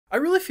I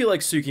really feel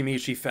like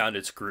Tsukimichi found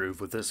its groove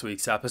with this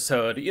week's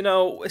episode. You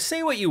know,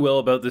 say what you will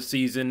about the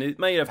season, it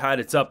may have had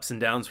its ups and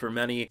downs for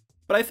many,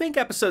 but I think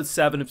episode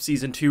 7 of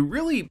season 2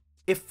 really,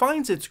 it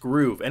finds its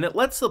groove, and it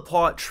lets the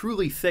plot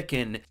truly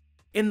thicken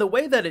in the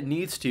way that it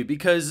needs to,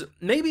 because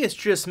maybe it's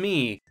just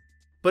me,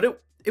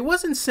 but it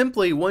wasn't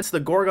simply once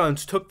the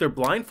Gorgons took their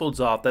blindfolds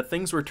off that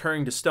things were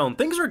turning to stone.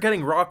 Things were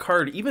getting rock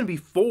hard even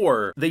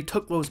before they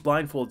took those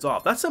blindfolds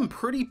off. That's some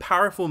pretty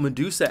powerful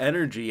Medusa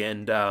energy,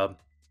 and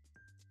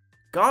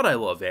God, I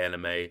love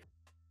anime.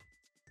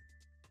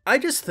 I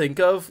just think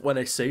of, when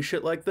I say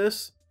shit like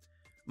this,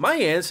 my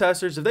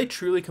ancestors, if they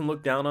truly can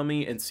look down on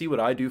me and see what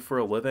I do for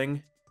a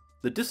living,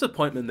 the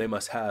disappointment they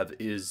must have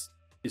is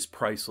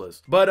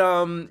priceless. But,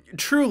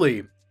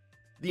 truly,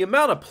 the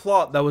amount of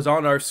plot that was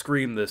on our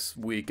screen this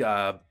week,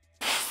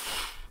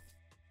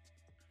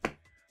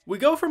 we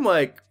go from,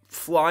 like,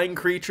 flying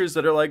creatures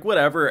that are like,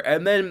 whatever,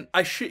 and then,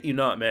 I shit you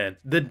not, man,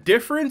 the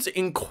difference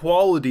in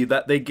quality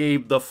that they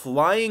gave the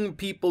flying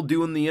people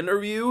doing the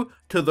interview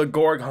to the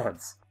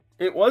Gorgons.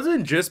 It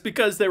wasn't just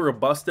because they were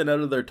busting out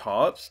of their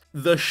tops.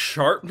 The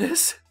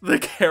sharpness, the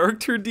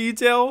character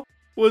detail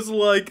was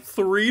like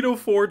 3 to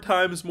 4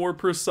 times more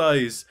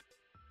precise.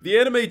 The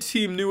anime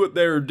team knew what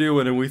they were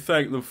doing, and we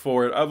thank them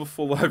for it. I have a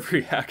full live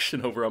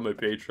reaction over on my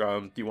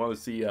Patreon. Do you want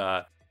to see,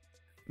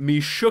 me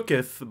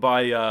shooketh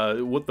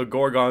by what the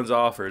Gorgons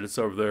offered? It's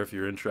over there if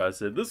you're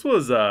interested. This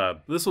was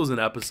an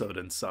episode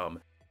in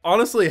some.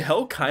 Honestly,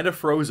 hell kind of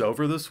froze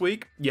over this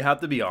week, you have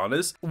to be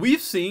honest.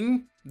 We've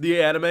seen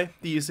the anime,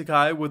 the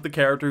isekai, with the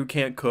character who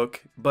can't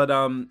cook, but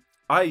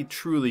I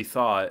truly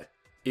thought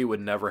it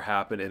would never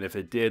happen, and if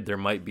it did, there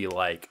might be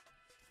like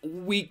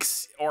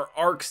weeks or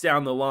arcs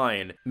down the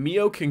line.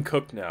 Mio can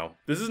cook now.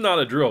 This is not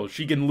a drill.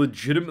 She can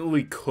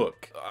legitimately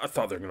cook. I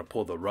thought they were gonna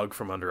pull the rug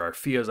from under our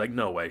feet. I was like,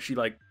 no way.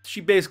 She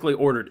basically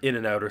ordered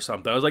In-N-Out or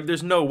something. I was like,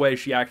 there's no way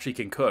she actually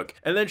can cook.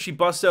 And then she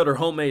busts out her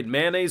homemade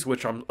mayonnaise,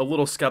 which I'm a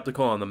little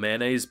skeptical on the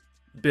mayonnaise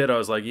bit. I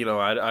was like, you know,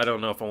 I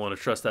don't know if I want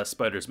to trust that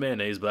spider's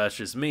mayonnaise, but that's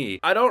just me.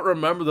 I don't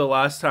remember the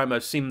last time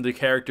I've seen the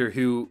character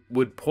who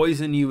would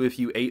poison you if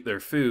you ate their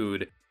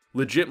food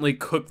legitimately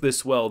cook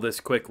this well this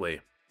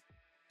quickly.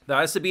 That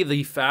has to be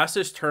the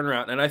fastest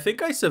turnaround, and I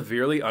think I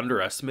severely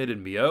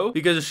underestimated Mio,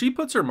 because if she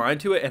puts her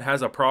mind to it and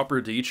has a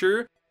proper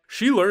teacher,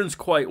 she learns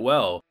quite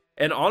well.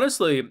 And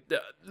honestly,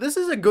 this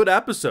is a good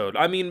episode.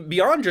 I mean,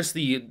 beyond just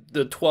the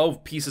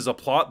 12 pieces of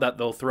plot that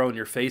they'll throw in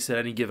your face at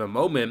any given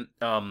moment,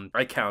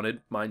 I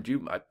counted, mind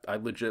you, I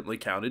legitimately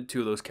counted 2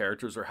 of those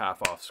characters are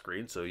half off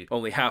screen, so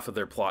only half of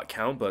their plot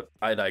count, but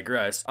I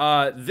digress.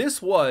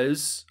 This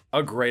was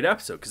a great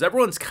episode, because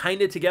everyone's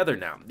kind of together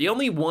now. The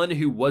only one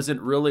who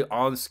wasn't really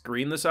on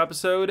screen this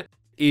episode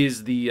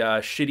is the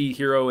shitty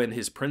hero and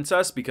his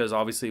princess, because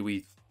obviously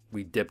we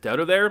dipped out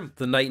of there.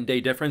 The night and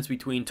day difference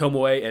between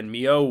Tomoe and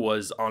Mio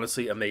was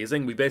honestly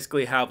amazing. We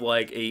basically have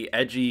like a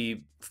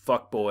edgy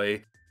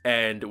fuckboy,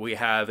 and we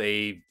have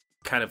a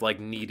kind of like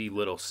needy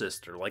little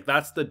sister. Like,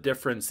 that's the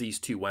difference these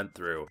two went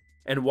through.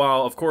 And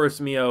while, of course,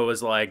 Mio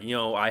is like, you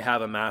know, I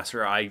have a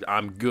master,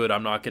 I'm good,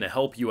 I'm not going to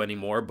help you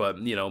anymore, but,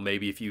 you know,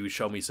 maybe if you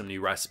show me some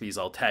new recipes,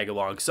 I'll tag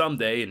along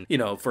someday and, you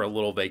know, for a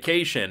little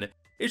vacation.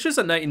 It's just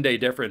a night and day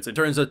difference in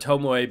terms of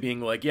Tomoe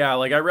being like, yeah,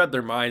 like, I read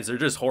their minds, they're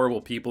just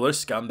horrible people, they're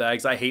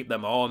scumbags, I hate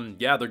them all, and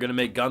yeah, they're gonna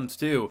make guns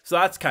too. So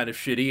that's kind of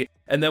shitty.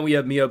 And then we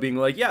have Mio being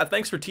like, yeah,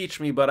 thanks for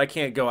teaching me, but I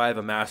can't go, I have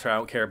a master, I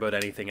don't care about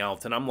anything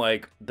else. And I'm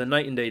like, the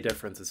night and day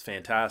difference is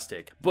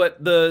fantastic.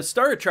 But the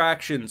star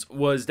attractions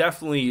was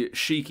definitely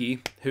Shiki,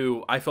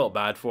 who I felt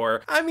bad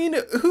for. I mean,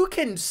 who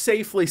can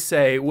safely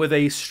say with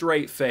a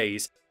straight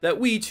face that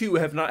we too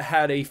have not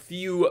had a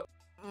few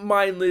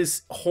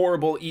mindless,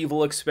 horrible,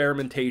 evil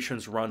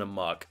experimentations run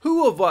amok?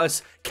 Who of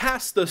us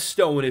cast the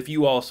stone if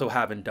you also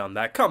haven't done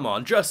that? Come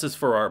on, justice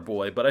for our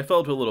boy. But I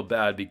felt a little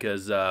bad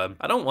because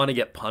I don't want to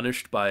get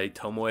punished by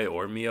Tomoe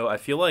or Mio. I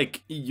feel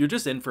like you're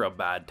just in for a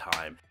bad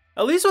time.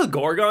 At least with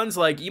Gorgons,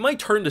 like, you might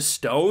turn to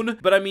stone,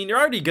 but I mean, you're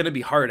already gonna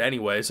be hard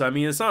anyway, so I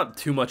mean, it's not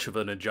too much of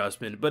an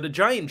adjustment. But a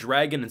giant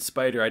dragon and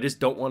spider, I just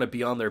don't want to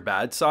be on their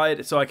bad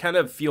side, so I kind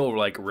of feel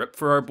like ripped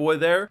for our boy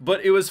there.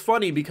 But it was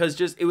funny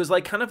because it was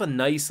like kind of a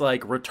nice,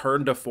 like,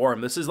 return to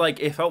form. This is like,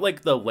 it felt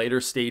like the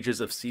later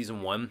stages of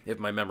season 1, if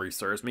my memory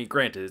serves me.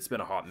 Granted, it's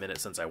been a hot minute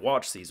since I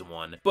watched season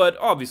 1, but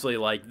obviously,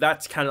 like,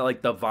 that's kind of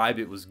like the vibe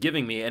it was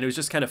giving me, and it was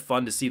just kind of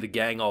fun to see the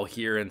gang all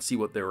here and see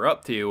what they were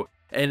up to.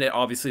 And it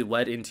obviously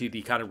led into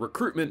the kind of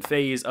recruitment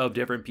phase of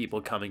different people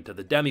coming to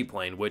the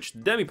demiplane, which the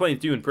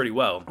demiplane's doing pretty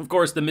well. Of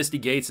course, the Misty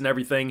Gates and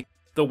everything,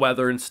 the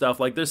weather and stuff,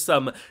 like there's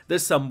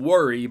some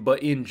worry,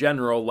 but in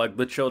general, like,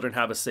 the children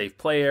have a safe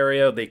play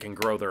area, they can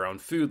grow their own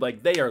food,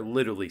 like they are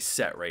literally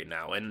set right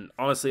now. And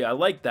honestly, I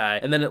like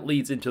that. And then it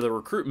leads into the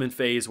recruitment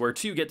phase where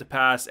 2 get to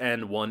pass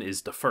and 1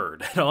 is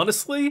deferred. And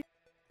honestly,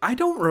 I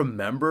don't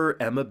remember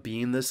Emma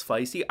being this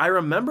feisty. I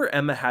remember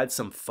Emma had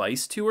some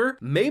feist to her.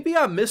 Maybe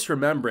I'm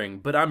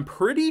misremembering, but I'm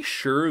pretty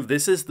sure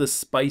this is the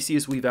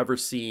spiciest we've ever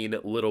seen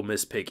Little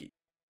Miss Piggy.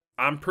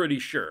 I'm pretty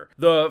sure.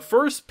 The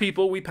first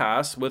people we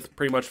pass with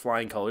pretty much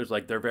flying colors,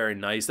 like they're very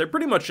nice. They're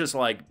pretty much just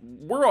like,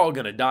 we're all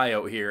gonna die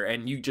out here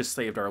and you just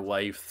saved our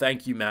life.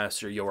 Thank you,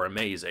 Master, you're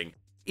amazing.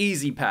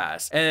 Easy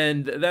pass.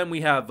 And then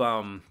we have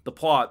the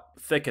plot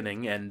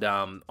thickening, and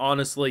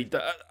honestly,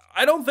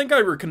 I don't think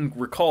I can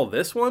recall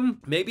this one.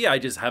 Maybe I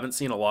just haven't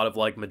seen a lot of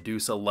like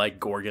Medusa-like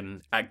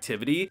Gorgon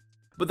activity.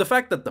 But the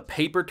fact that the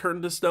paper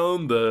turned to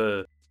stone,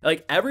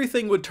 like,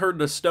 everything would turn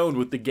to stone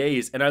with the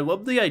gaze, and I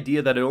love the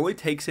idea that it only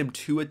takes him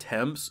 2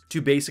 attempts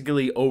to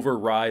basically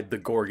override the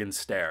Gorgon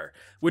stare,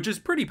 which is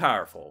pretty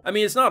powerful. I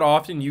mean, it's not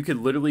often you could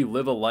literally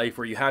live a life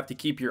where you have to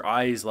keep your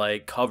eyes,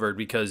 like, covered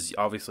because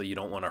obviously you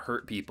don't want to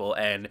hurt people,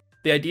 and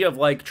the idea of,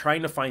 like,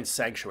 trying to find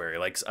sanctuary,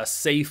 like, a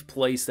safe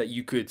place that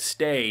you could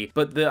stay,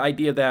 but the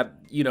idea that,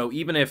 you know,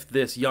 even if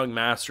this young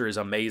master is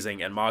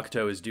amazing and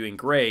Makoto is doing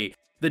great,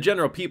 the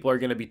general people are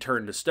going to be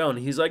turned to stone.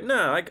 He's like,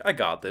 nah, I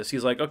got this.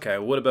 He's like, okay,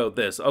 what about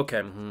this?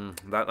 Okay,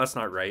 that's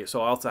not right.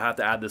 So I also have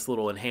to add this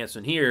little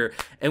enhancement here.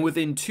 And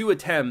within 2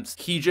 attempts,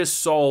 he just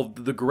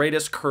solved the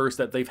greatest curse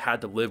that they've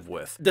had to live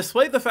with.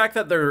 Despite the fact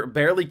that they're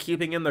barely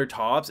keeping in their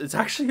tops, it's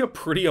actually a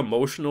pretty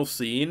emotional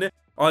scene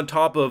on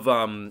top of,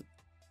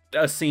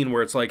 a scene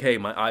where it's like, hey,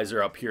 my eyes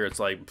are up here. It's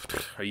like,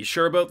 are you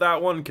sure about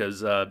that one?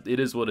 Because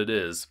it is what it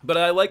is. But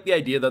I like the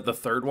idea that the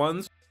third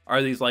ones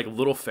are these like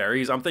little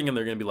fairies. I'm thinking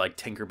they're gonna be like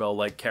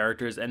Tinkerbell-like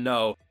characters, and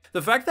no,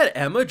 the fact that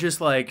Emma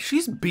just like,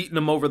 she's beating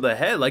them over the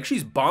head, like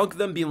she's bonked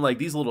them, being like,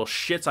 these little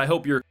shits, I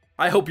hope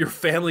your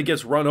family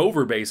gets run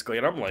over, basically.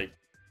 And I'm like,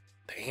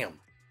 damn.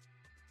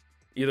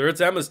 Either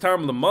it's Emma's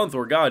time of the month,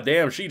 or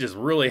goddamn, she just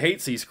really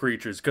hates these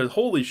creatures, because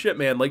holy shit,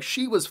 man, like,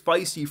 she was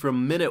feisty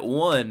from minute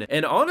 1.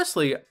 And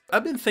honestly,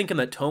 I've been thinking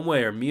that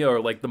Tomoe or Mia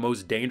are like the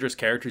most dangerous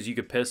characters you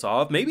could piss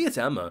off. Maybe it's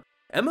Emma.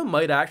 Emma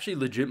might actually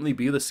legitimately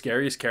be the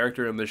scariest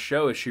character in this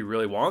show if she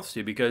really wants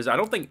to, because I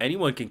don't think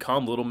anyone can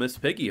calm Little Miss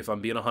Piggy, if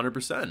I'm being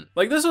 100%.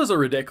 Like, this was a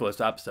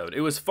ridiculous episode. It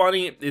was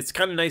funny. It's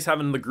kind of nice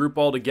having the group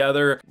all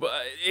together. But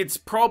it's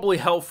probably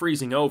hell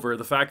freezing over.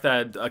 The fact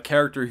that a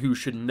character who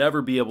should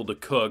never be able to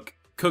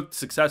cooked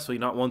successfully,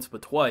 not once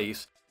but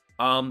twice.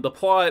 The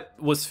plot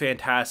was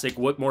fantastic.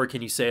 What more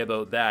can you say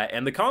about that?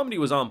 And the comedy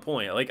was on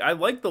point. Like, I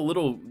like the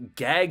little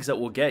gags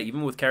that we'll get,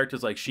 even with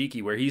characters like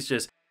Shiki, where he's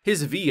just,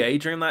 his VA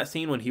during that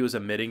scene when he was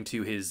admitting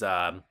to his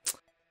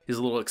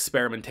little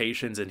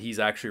experimentations and he's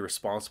actually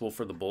responsible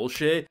for the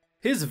bullshit.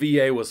 His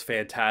VA was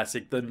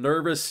fantastic. The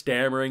nervous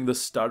stammering, the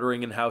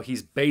stuttering, and how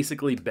he's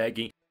basically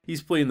begging.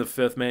 He's pleading the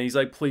fifth, man. He's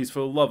like, please,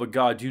 for the love of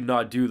God, do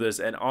not do this.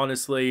 And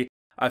honestly,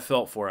 I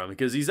felt for him,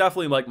 because he's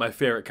definitely like my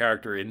favorite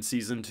character in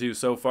season 2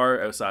 so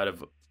far, outside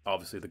of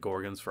obviously the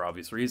Gorgons for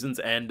obvious reasons.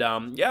 And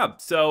yeah,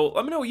 so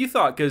let me know what you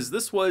thought, because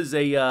this was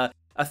a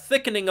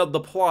thickening of the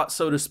plot,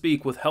 so to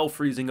speak, with hell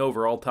freezing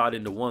over all tied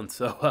into one.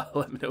 So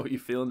let me know what you're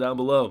feeling down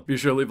below. Be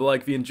sure to leave a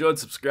like if you enjoyed,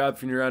 subscribe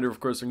if you're around here, of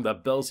course, ring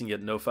that bell so you can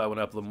get notified when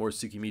I upload more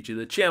Tsukimichi to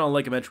the channel.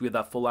 Like I mentioned, we have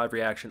that full live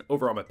reaction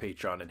over on my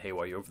Patreon, and hey,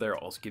 while you're over there,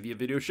 I'll also give you a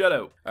video shout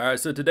out. Alright,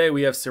 so today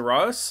we have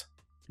Siraus,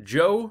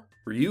 Joe,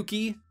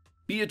 Ryuki,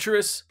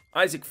 Beatrice,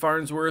 Isaac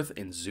Farnsworth,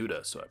 and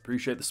Zuda. So I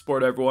appreciate the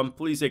support, everyone.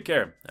 Please take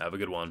care. Have a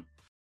good one.